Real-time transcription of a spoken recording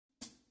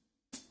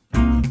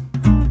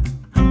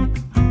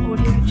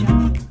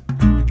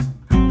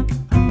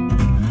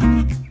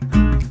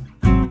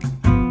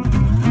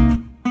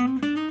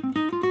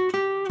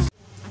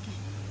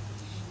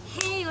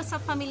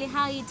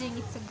doing?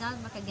 It's a girl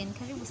back again.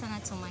 Karibu sana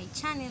to my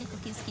channel,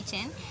 Cookies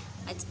Kitchen.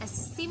 But as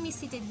you see me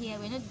seated here,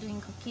 we're not doing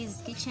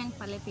Cookies Kitchen.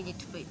 Pale penye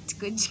tuko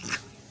jiko.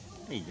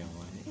 Hey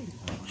jamani.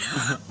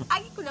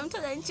 Aki kuna mtu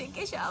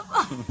ananichekesha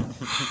hapa.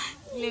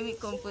 Let me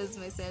compose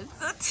myself.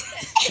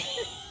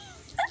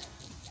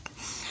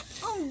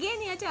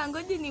 Mgeni hata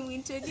ngoja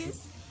nimuintroduce.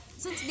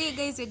 So today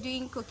guys, we're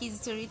doing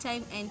cookies story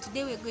time, and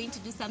today we're going to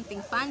do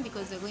something fun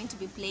because we're going to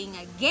be playing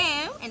a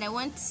game, and I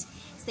won't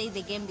say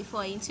the game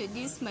before I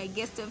introduce my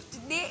guest of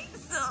today.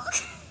 So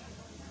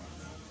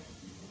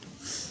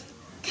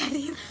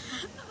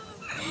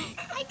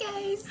hi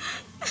guys.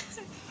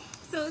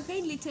 So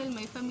kindly tell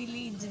my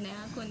family jina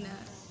yako na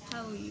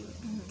how you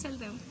tell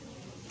them.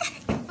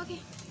 Okay.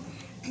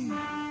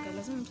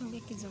 Lazima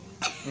mtuambie kidogo.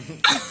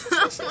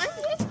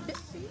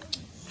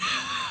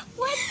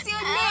 What's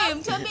your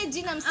name? Tuambie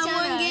jina msichana.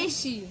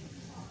 Amwangeshi.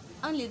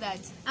 Only that.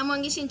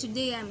 Amwangeshi, and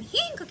today I'm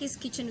here in Cookies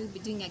Kitchen. We'll be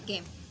doing a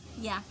game.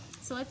 Yeah.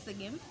 So what's the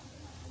game?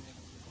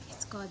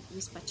 It's called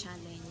Whisper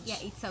Challenge.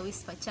 Yeah, it's a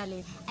whisper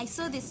challenge. I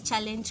saw this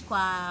challenge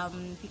kwa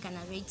Pick and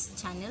Rate's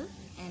channel,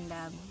 and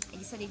I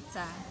decided it's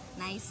a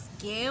nice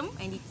game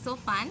and it's so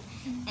fun.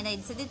 And I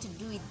decided to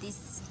do with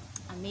this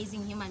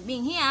amazing human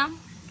being here.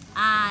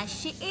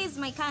 She is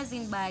my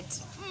cousin,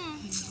 but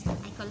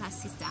I call her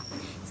sister.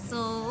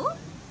 So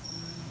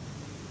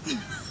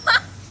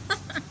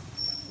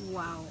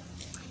wow.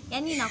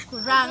 Yani na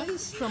kurank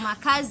from a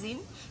cousin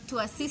to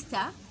a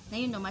sister, na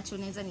hiyo ndo macho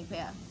unaweza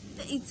nipea.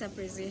 It's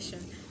appreciation.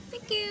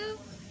 Thank you.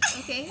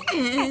 Okay.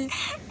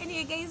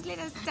 Anyway guys, let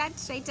us start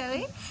right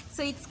away.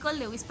 So it's called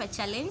the Whisper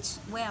Challenge,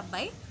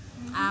 whereby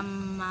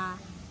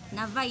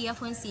navaa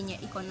earphones yenye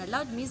iko na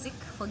loud music.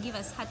 Forgive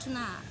us,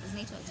 hatuna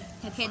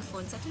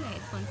headphones,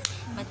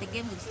 but the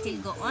game will still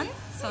go on.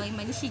 So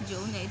imanishi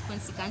jo una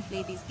headphones, you can't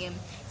play this game.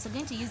 So we're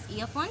going to use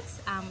earphones.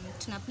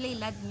 Tuna play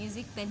loud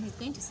music, then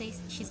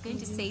she's going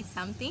to say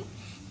something,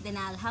 then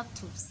I'll have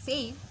to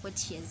say what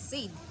she has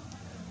said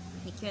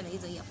nikiwa na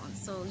hizo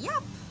earphones. So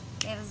yeah,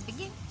 let us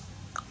begin.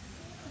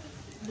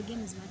 The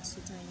game is much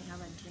sweeter when you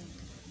have a drink.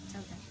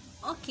 Tell them.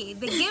 Okay,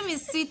 the game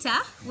is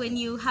sweeter when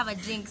you have a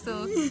drink.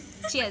 So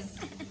cheers.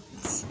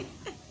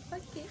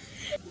 Okay.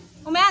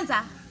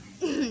 Umeanza?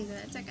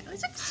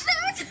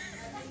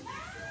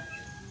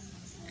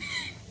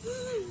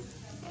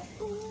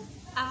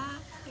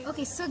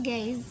 Okay, so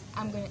guys,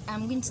 I'm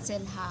going to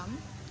tell her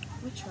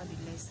which word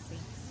did I say?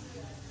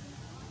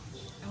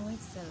 I'm going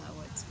to tell her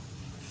what.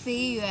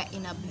 Faye, you are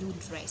in a blue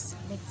dress.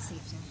 Let's see.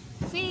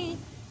 Faye,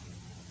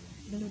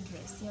 blue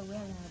dress. You're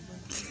wearing a blue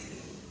dress.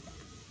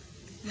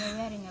 You're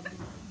wearing a blue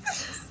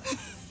dress.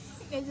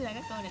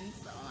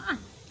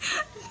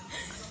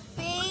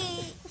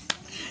 Faye.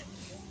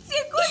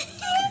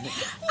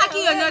 Aki,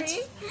 you're not.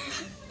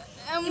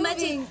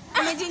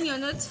 Imagine you're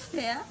not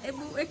fair.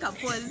 Wake up,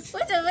 pause.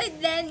 What have I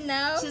done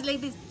now? She's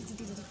like this.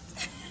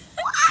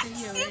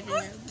 You're wearing a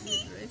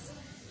blue dress.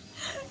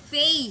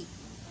 Faye,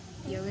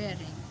 you're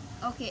wearing.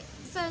 Okay,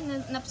 so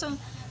Napsong.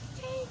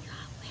 Faye,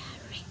 you're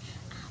wearing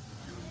a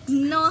blue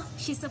dress. No,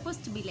 she's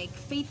supposed to be like,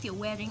 Faith, you're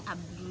wearing a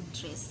blue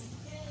dress.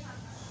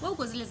 What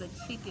was it like,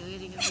 Faith, you're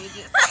wearing a blue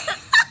dress?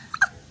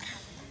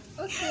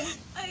 Okay.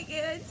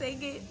 Okay, let's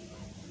take it.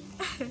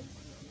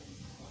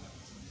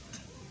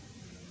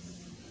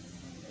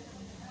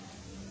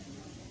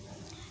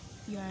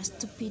 You are a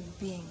stupid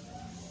being.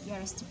 You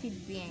are a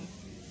stupid being.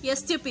 You're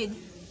stupid.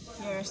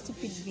 You're a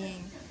stupid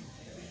being.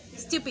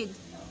 Stupid.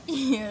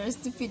 You're a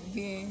stupid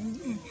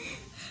being.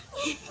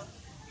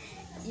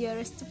 You're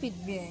a stupid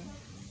being.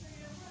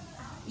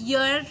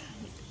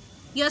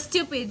 You're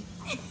stupid.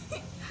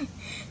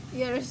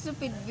 You're a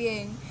stupid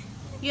being.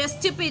 You're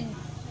stupid.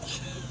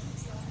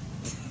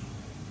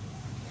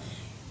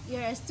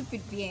 You're a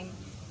stupid being.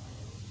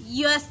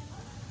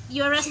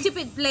 You're a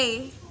stupid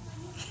play.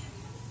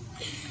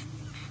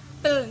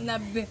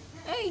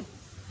 Hey,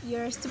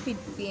 you're a stupid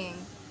being.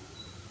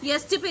 You're a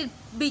stupid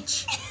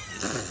bitch.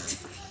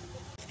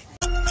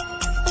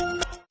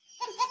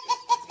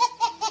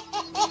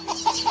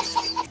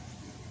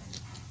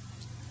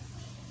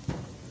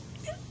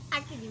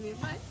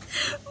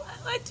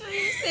 What were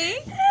you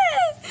saying?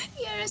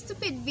 You're a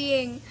stupid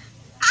being.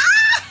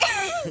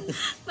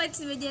 But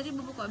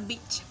nimejaribu kwa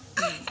bitch.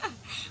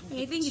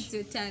 I think it's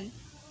your turn.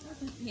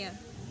 Yeah.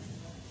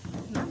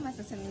 Mama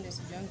sasa mimi ndio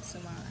sijui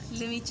kusoma.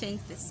 Let me change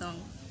the song.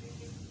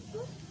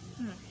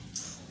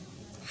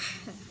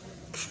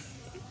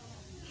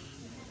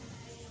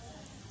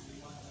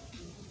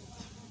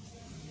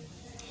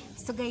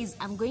 So guys,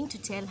 I'm going to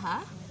tell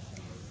her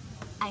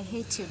I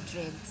hate your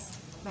dreads,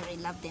 but I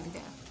love them.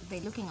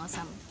 They're looking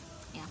awesome.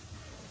 Yeah.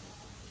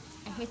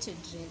 I hate your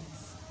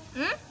dreads.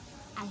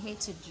 I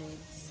hate your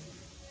dreads.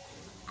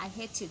 I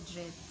hate your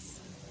dreads.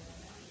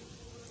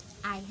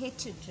 I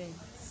hate your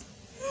dreads.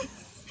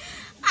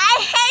 I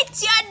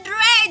hate your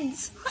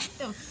dreads. What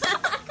the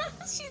fuck?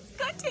 She's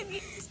gotten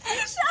it.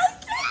 I'm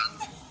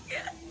shouting.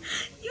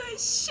 You're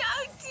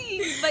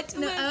shouting. But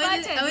No, I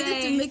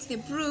wanted to make the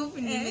proof.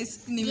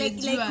 like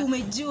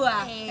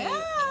umejua.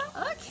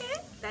 Okay,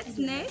 that's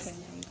nice.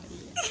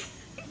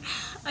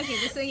 Okay,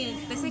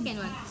 the second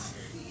one.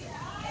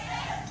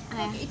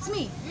 Okay, it's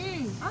me.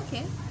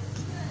 Okay.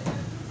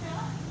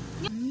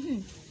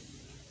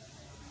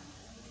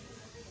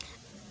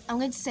 I'm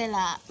going to tell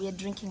her we are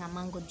drinking a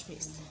mango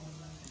juice.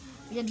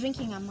 We are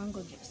drinking a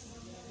mango juice.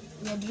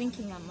 We are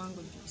drinking a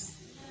mango juice.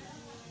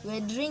 We are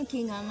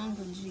drinking a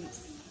mango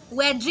juice.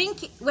 We're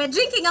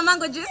drinking a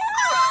mango juice.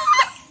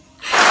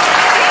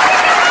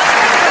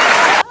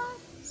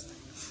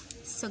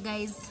 So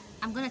guys,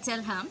 I'm gonna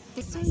tell her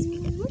this is nice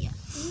figure.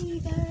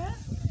 Yeah.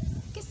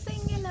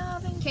 Kissing and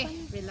loving. Okay,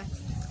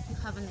 relax. You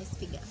have a nice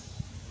figure.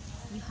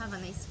 You have a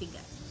nice figure.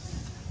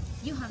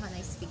 You have a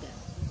nice figure.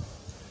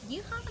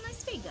 You have a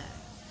nice figure.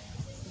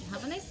 You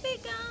have a nice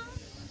figure.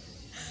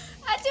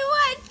 I do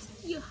what?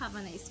 You have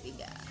a nice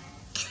figure.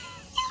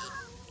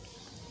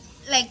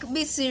 Like,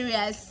 be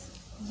serious.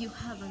 You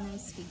have a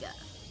nice figure.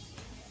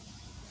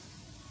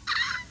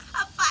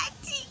 A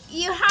party.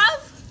 You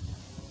have.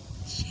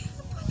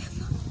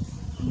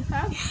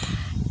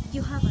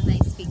 You have a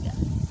nice figure.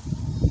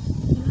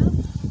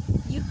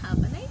 You have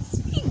a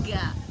nice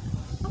figure.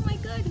 Oh my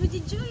God,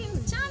 hujijui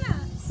msichana.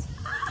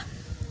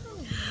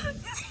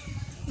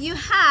 You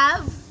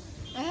have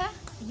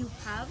You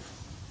have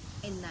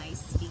a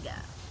nice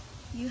figure.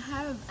 you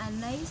have a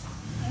nice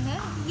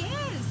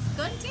Yes,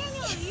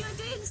 continue. You're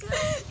doing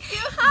good. you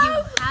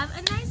You have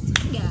a nice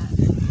figure.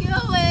 you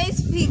have a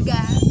nice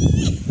figure.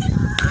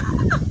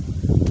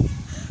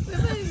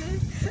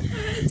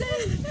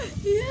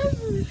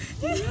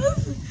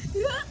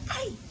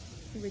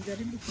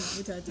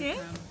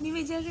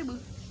 Nimejaribu.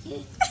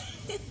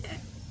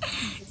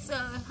 So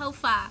how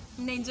far?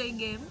 Enjoy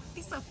game.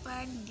 It's a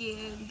fun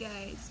game,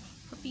 guys.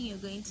 Hoping you're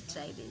going to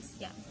try this.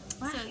 Yeah.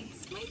 So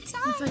it's my In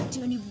time. fact,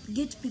 when you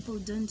get people who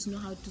don't know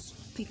how to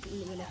speak,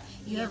 like,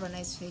 you have a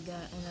nice figure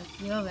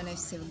and you have a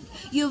nice figure.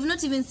 You have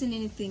not even seen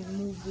anything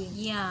moving.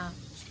 Yeah.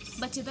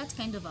 But you're that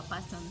kind of a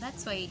person.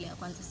 That's why ile ya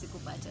kwanza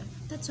sikupata.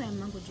 That's why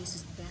mango juice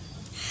is there.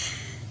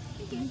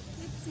 Okay,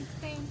 let's see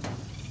time.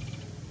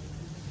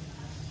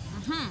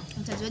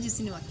 Mtajuaji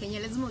si ni wa Kenya,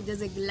 lazima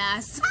ujaze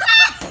glass.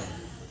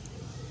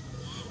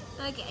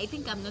 Okay, I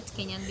think I'm not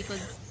Kenyan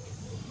because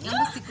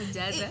yangu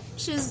sikujaza.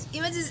 She's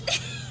imagine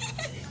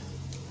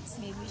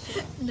Maybe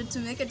she. ndo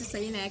tumeweka tu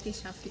saina yake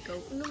ishafika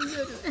huko.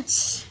 Unamjua tu.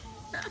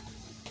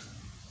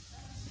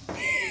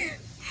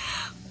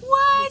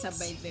 What? It's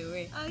by the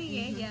way. Oh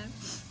yeah, yeah.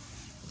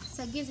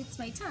 So I guess it's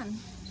my turn.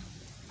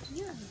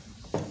 Yeah.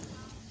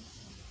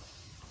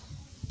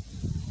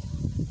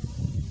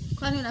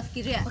 Kwani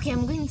unafikiria? Okay,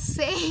 I'm going to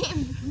say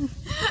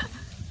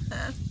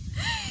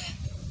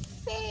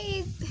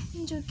Faith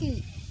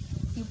Njoki,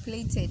 you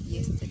plated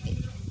yesterday.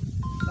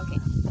 Okay.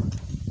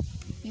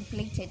 You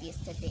plated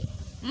yesterday.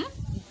 Hmm?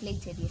 You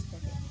plated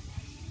yesterday.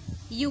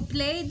 You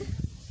played?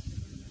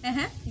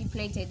 You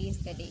plated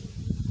yesterday.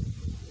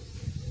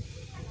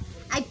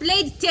 I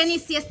played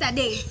tennis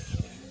yesterday.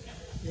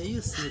 Are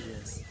you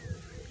serious?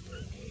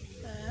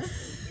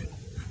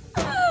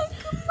 Oh,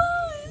 come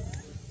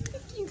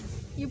on.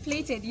 You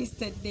plated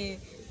yesterday.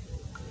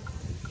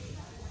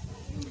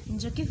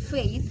 Njoki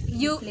Faith,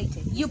 You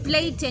plated. you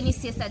played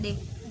tennis yesterday.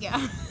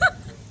 Yeah.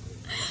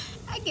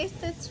 I guess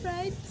that's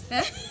right.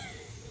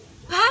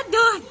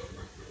 Pardon.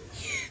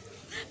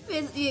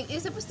 You're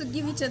supposed to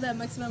give each other a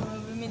maximum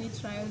of many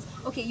trials.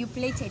 Okay, you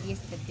plated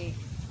yesterday.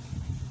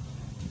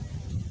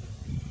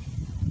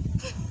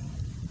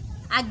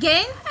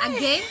 Again?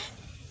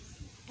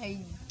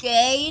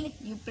 Again,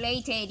 you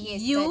plated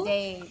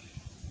yesterday.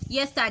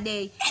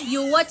 Yesterday.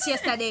 You watched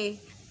yesterday.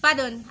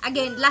 Pardon.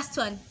 Again. Last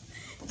one.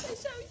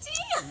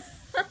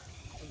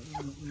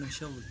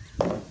 Nashauri.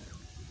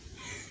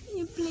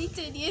 You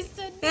plated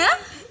yesterday. Yeah?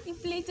 You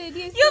plated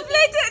yesterday. You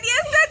played it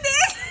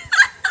yesterday.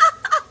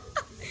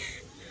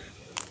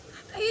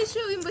 Are you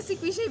sure wimbo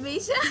sikuisha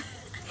imeisha?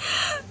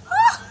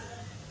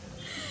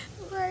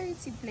 Why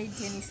you played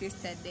tennis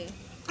yesterday?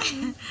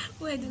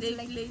 Where did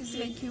I play? It's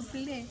like you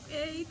play.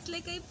 It's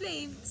like I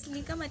play. It's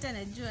like kama hata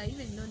najua. I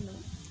even don't know.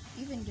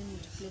 Even don't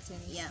need to play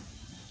tennis. Yeah.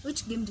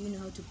 Which game do you know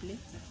how to play?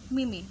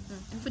 Mimi.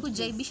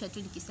 Kujaibisha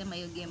tu nikisema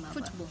hiyo game hapa.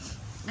 Football.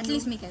 At No.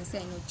 least me can say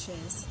I know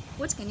chess.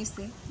 What can you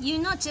say? You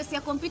know chess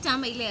ya computer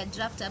ama ile ya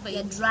draft hapa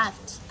Your hivi?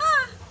 draft.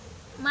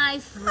 My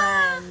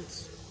friend.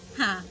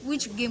 Ha.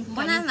 Which game can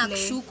Mbona you play?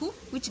 nakushuku?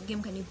 Which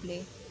game can you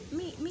play?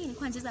 Mi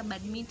nilikuwa nacheza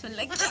badminton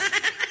like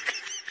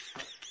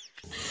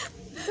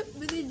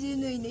But do you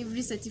know in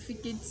every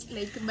certificate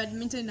like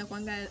badminton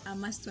inakwanga a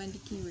must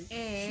tuandikiwe.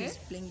 She's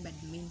playing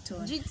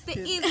badminton. it's the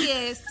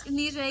easiest.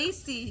 Ni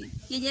rahisi.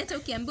 Yenye hata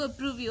ukiambiwa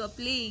prove you are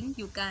playing,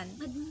 you can.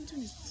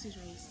 Badminton is si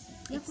rahisi.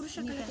 Ya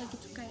kurusha kale ka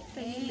kitu ka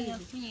ile Ya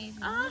hivi. kufanya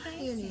hivi.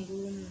 Hiyo ni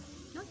ngumu.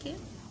 Okay.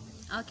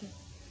 Okay.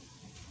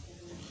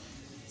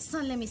 So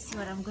let me see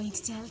what I'm going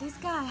to tell this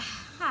girl.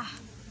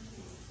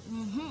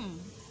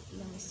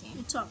 Let me see.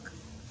 You talk.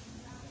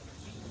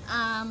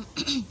 I'm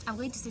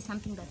going to say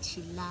something that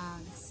she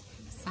loves.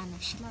 Sana,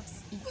 she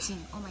loves eating.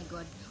 Oh my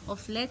God.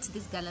 Of late,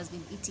 this girl has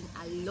been eating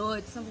a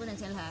lot. So I'm going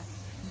to tell her,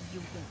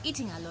 you've been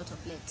eating a lot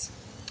of late.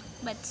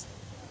 But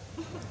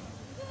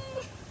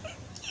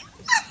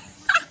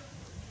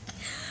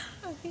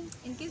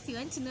In case you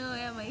want to know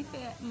where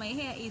my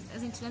hair is,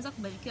 as in tunaanza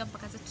kubarikiwa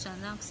mpaka sasa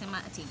tutaanza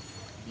kusema ati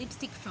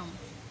lipstick from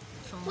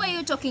Why are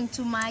you talking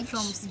too much?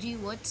 from sijui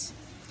what,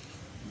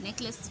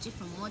 necklace sijui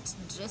from what,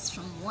 dress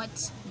from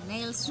what,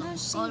 nails from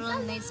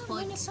oral nail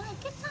spot,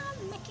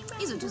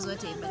 hizo tu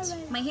zote.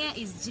 But my hair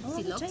is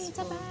gypsy locks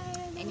for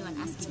anyone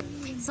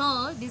asking.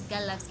 So this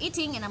girl loves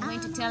eating, and I'm going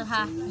to tell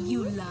her,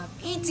 you love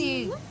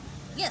eating.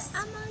 Yes,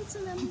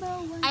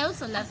 I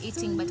also love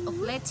eating, but of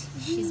late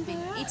she's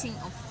been eating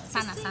of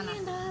sana.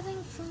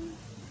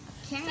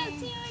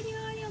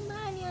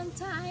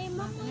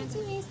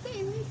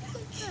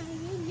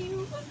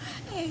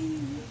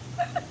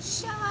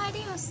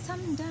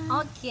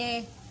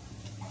 Okay.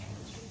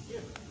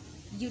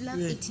 You love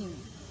eating.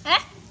 Eh?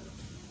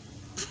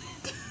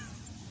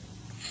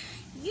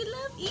 You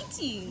love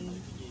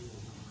eating.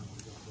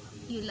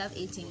 You love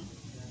eating.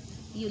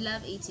 You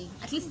love eating.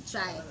 At least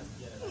try.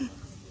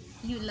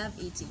 You love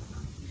eating.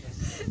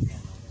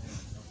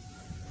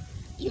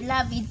 You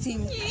love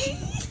eating.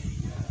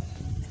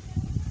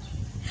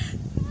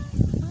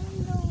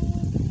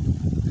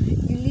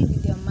 You live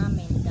with your mom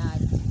and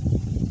dad.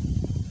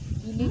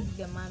 You live with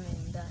your mom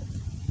and dad.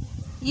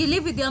 You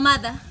live with your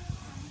mother?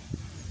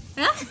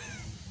 Huh?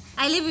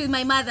 I live with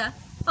my mother,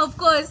 of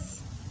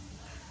course.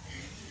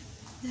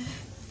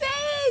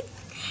 Faith!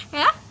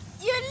 Yeah?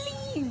 You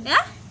live!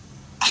 Yeah?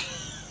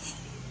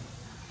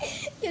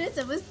 You're not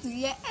supposed to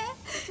hear.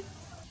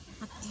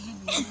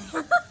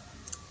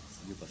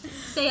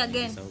 Say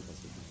again.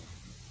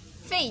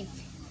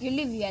 Faith, you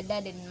live with your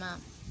dad and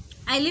mom.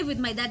 I live with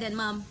my dad and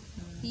mom.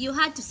 You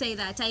had to say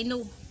that. I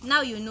know.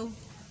 Now you know.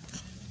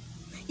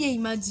 Yeah,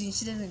 imagine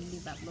she doesn't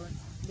live alone.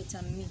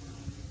 Better me.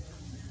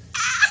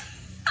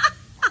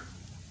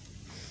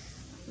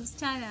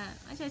 Ustana,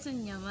 acha tu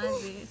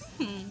nyamaze.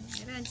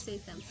 I don't say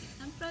something.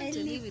 I'm proud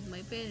to live with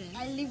my parents.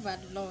 I live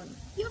alone.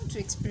 You have to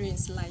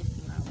experience life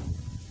now.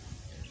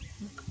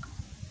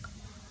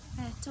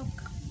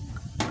 Talk.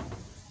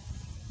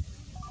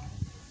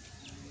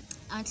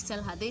 I want to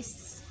tell her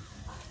this.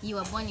 You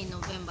were born in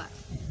November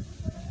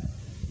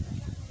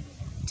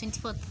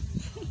 24th.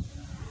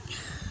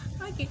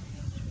 Okay.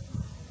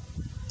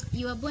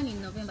 You were born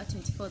in November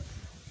 24th.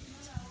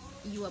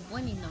 You were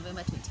born in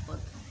November 24th.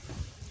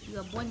 You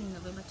were born in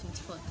November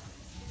 24th.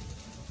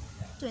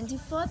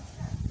 24th?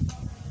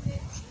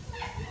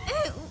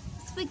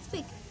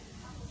 Speak.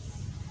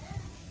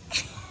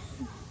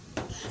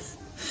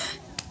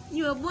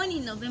 You were born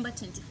in November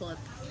 24th.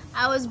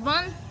 I was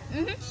born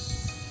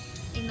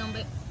In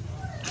November.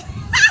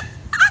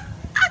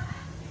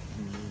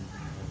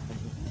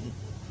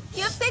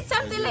 You have said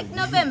something like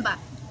November.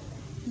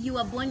 You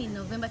were born in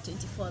November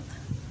 24th.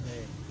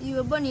 You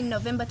were born in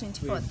November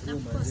 24th.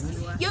 Of course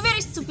you were. You're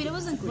very stupid. I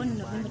wasn't born in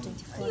November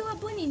 24th. You were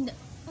born in,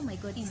 oh my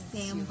God,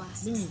 December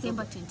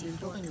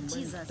 24th.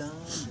 Jesus.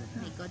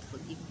 My God,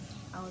 forgive me.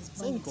 I was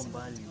born in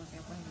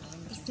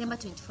December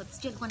 24th.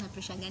 Sijui alikuwa na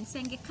pressure gani. Sasa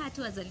angekaa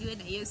tu azaliwe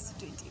na Yesu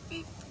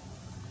 25th.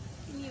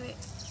 Anyway.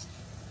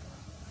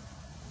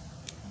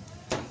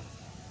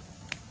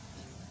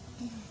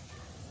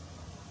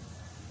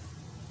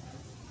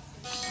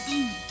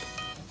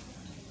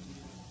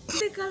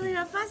 The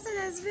camera person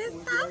has messed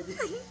up.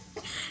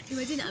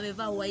 Imagine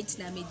amevaa white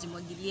na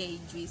amejimwagilia hii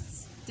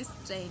juice. Just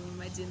try and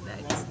imagine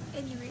that.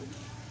 Anyway,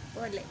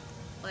 ole.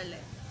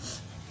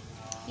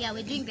 Yeah,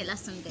 we're doing the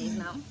last one, guys,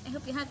 now. I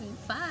hope you're having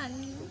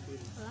fun.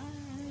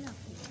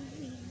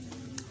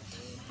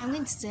 I'm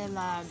going to tell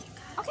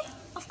okay,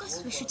 of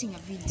course we're shooting a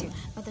video,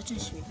 but the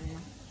trash will be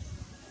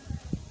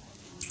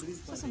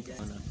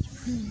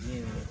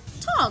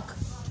Talk.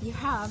 You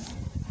have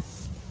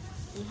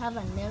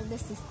an elder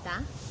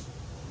sister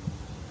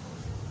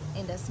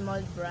and a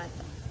small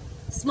brother.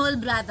 Small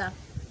brother.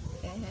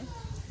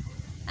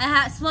 I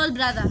have small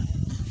brother.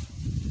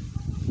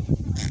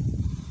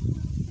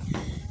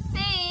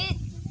 Say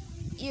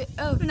it.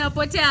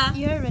 Unapotea.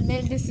 You're an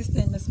elder sister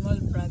and a small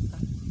brother.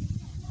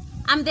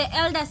 I'm the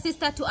elder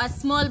sister to a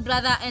small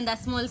brother and a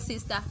small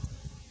sister.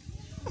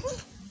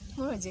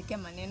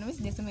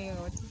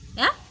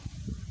 Yeah?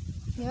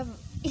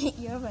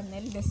 You have an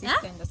elder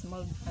sister and a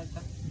small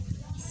brother.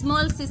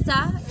 Small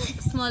sister,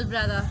 small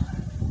brother.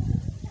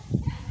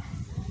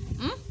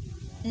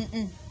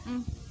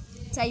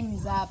 Time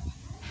is up.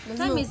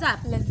 Time is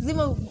up.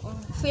 Lazima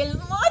fail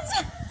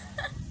moja.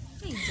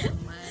 Hey,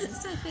 Jamal.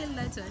 So I failed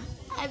that one.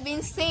 I've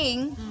been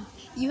saying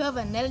you have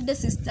an elder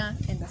sister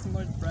and a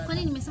small brother.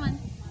 Kwani nimesema?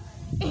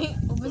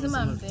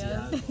 Umesema I'm the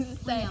elder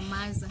sister.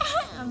 Nyamaza.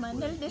 I'm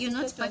an elder You're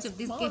not sister part to a of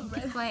this small game. Be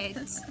brother. quiet.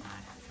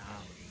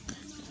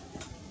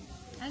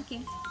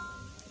 Okay.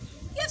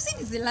 You have seen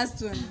it's the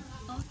last one.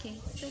 Okay.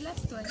 It's the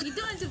last one. You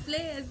don't want to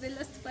play as the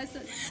last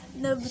person.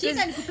 No, because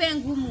Shika nikupee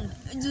ngumu.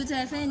 juu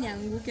utafanya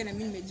nianguke na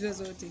mimi nimejua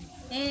zote.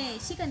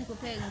 Shika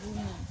nikupee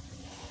ngumu.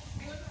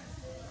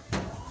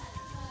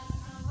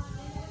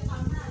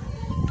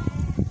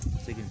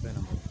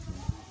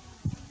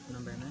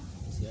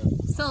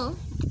 So,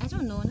 I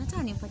don't know.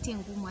 Nataka nimpatie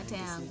ngumu hata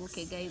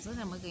yaanguke, guys. What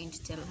am I going to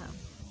tell her?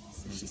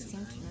 She seems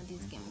to know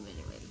this game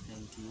very well.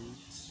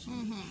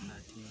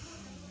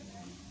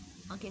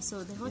 Okay,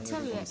 so the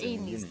hotel we are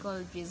in is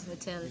called Breeze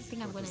Hotel. I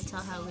think I'm going to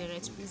tell her we're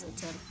at Breeze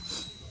Hotel.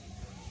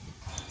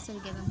 Sorry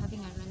guys, I'm having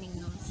a running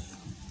nose.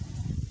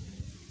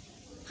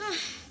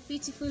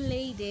 Beautiful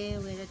lady,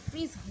 we're at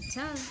Breeze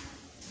Hotel.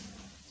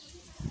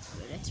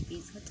 We're at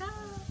Breeze Hotel.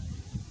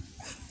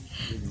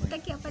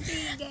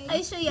 Are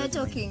you sure you're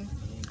talking?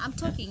 I'm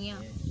talking,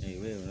 yeah.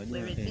 We're at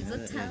Breeze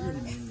Hotel.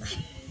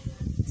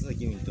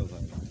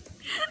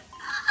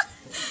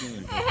 We're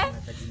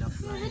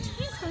at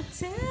Breeze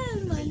Hotel,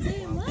 man.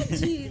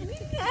 Imagine.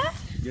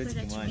 We're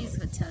at Breeze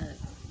Hotel.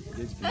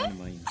 We're at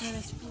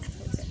Breeze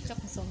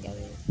Hotel.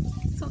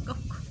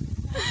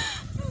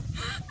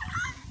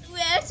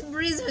 We're at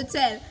Breeze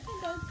Hotel.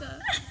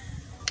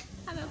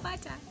 I'm a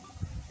butter.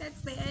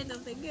 That's the end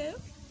of the game.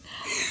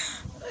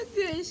 Oh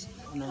gosh.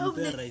 I hope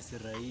the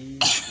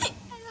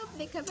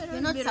camera.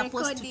 You're not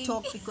supposed to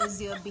talk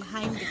because you're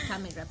behind the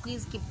camera.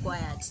 Please keep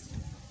quiet.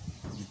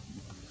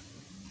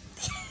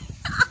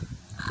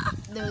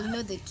 They will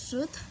know the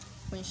truth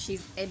when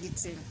she's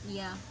editing.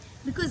 Yeah.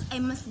 Because I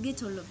must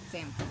get all of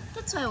them.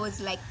 That's why I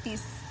was like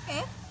this.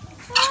 Eh?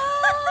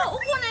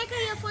 Uko naeka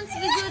earphones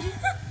vizuri?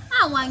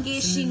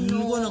 Wangeshi no.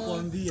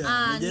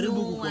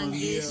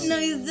 No,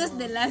 it's just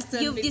the last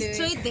one. You've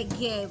destroyed the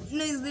game.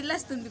 No, it's the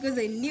last one because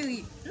I knew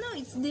it. No,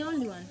 it's the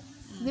only one.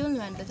 It's the only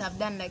one that I've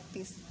done like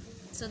this.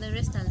 So the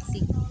rest I'll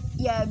see.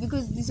 Yeah,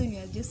 because this one you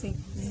are just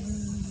saying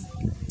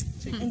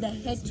and I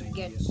had to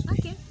get.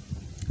 Okay.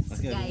 So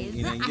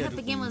guys, I hope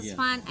the game was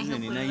fun. I hope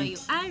wherever you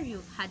are,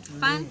 you had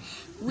fun.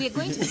 We're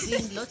going to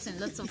bring lots and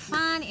lots of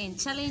fun and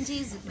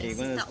challenges with my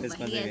sister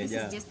over here. This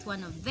is just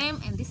one of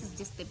them, and this is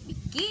just the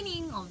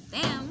beginning of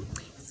them.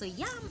 So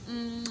yeah,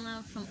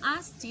 from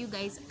us to you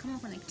guys, come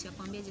up on like to your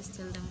just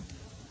tell them,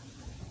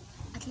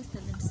 at least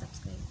tell them to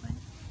subscribe. Right?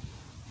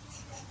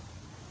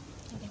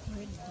 They're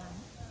already done.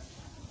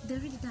 They're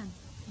already done.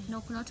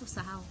 No, kuna watu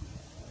usahau.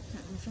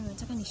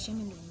 Nataka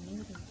nisheme ndio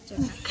mwenyewe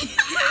kucheka.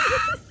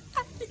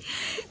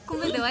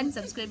 Kumbe the one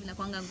subscribe na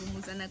kwanga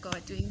ngumu sana kwa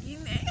watu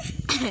wengine.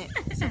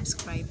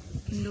 Subscribe.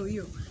 Ndio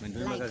hiyo.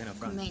 Like,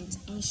 comment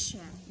and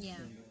share. Yeah.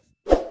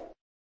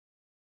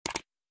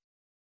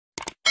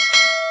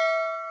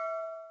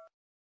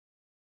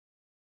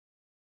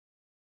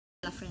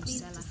 So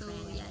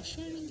yeah,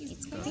 sharing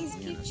is Cookie's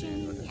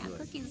kitchen. Yeah,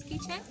 Cookie's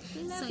kitchen.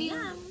 So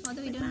yeah,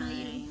 although we don't know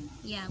you,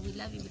 yeah, we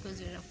love you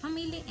because you're a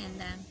family,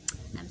 and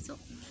I'm so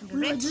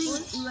grateful.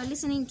 We were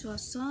listening to a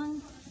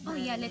song. Oh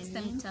yeah, let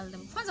them tell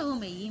them. Kwanza wewe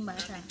umeimba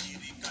hata.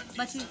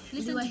 But we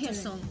listened to a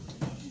song.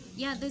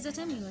 Yeah, there's a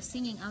time you were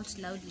singing out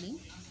loudly.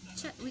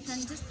 We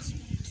can just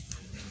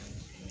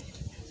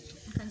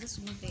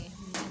move the thing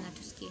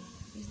to scale.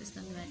 Is the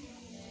song right?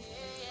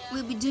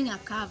 We'll be doing a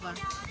cover.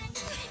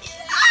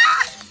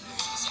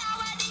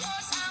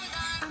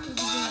 We'll be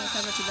doing a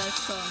cover to that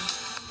song.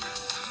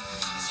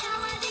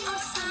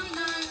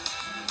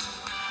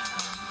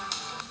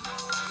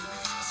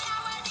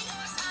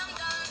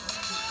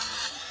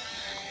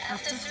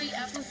 After 3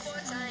 or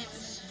 4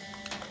 times,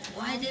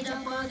 why did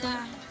I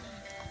bother?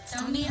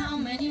 Tell me how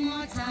many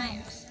more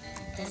times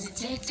does it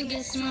take to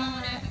get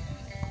smarter?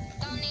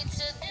 Don't need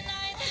to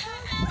deny the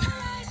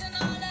hurt and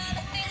all of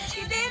the things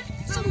you did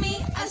to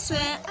me. I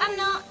swear I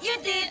know you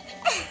did.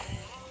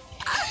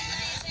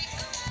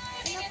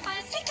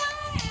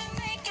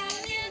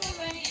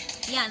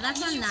 Yeah, that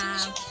one.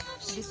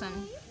 This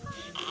one.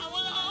 I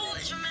will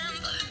always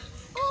remember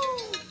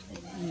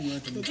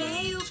the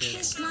day you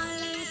kissed my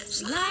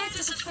lips, light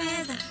as a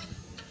feather.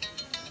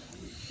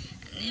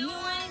 And you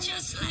went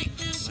just like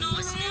this, no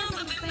one's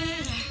never been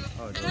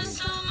better. The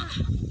summer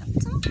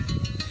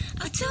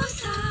of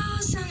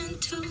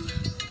 2002.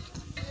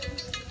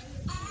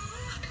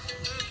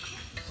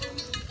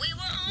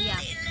 Yeah,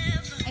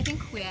 I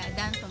think we are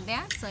done from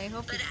there. So I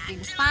hope it's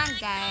been fun,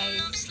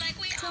 guys.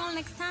 Till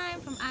next time,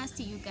 from us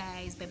to you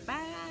guys. Bye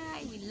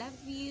bye. We love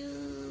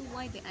you.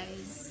 Why the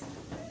eyes?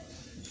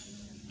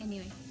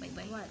 Anyway, bye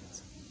bye.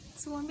 What?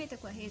 So I'm better.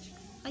 Bye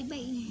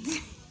bye.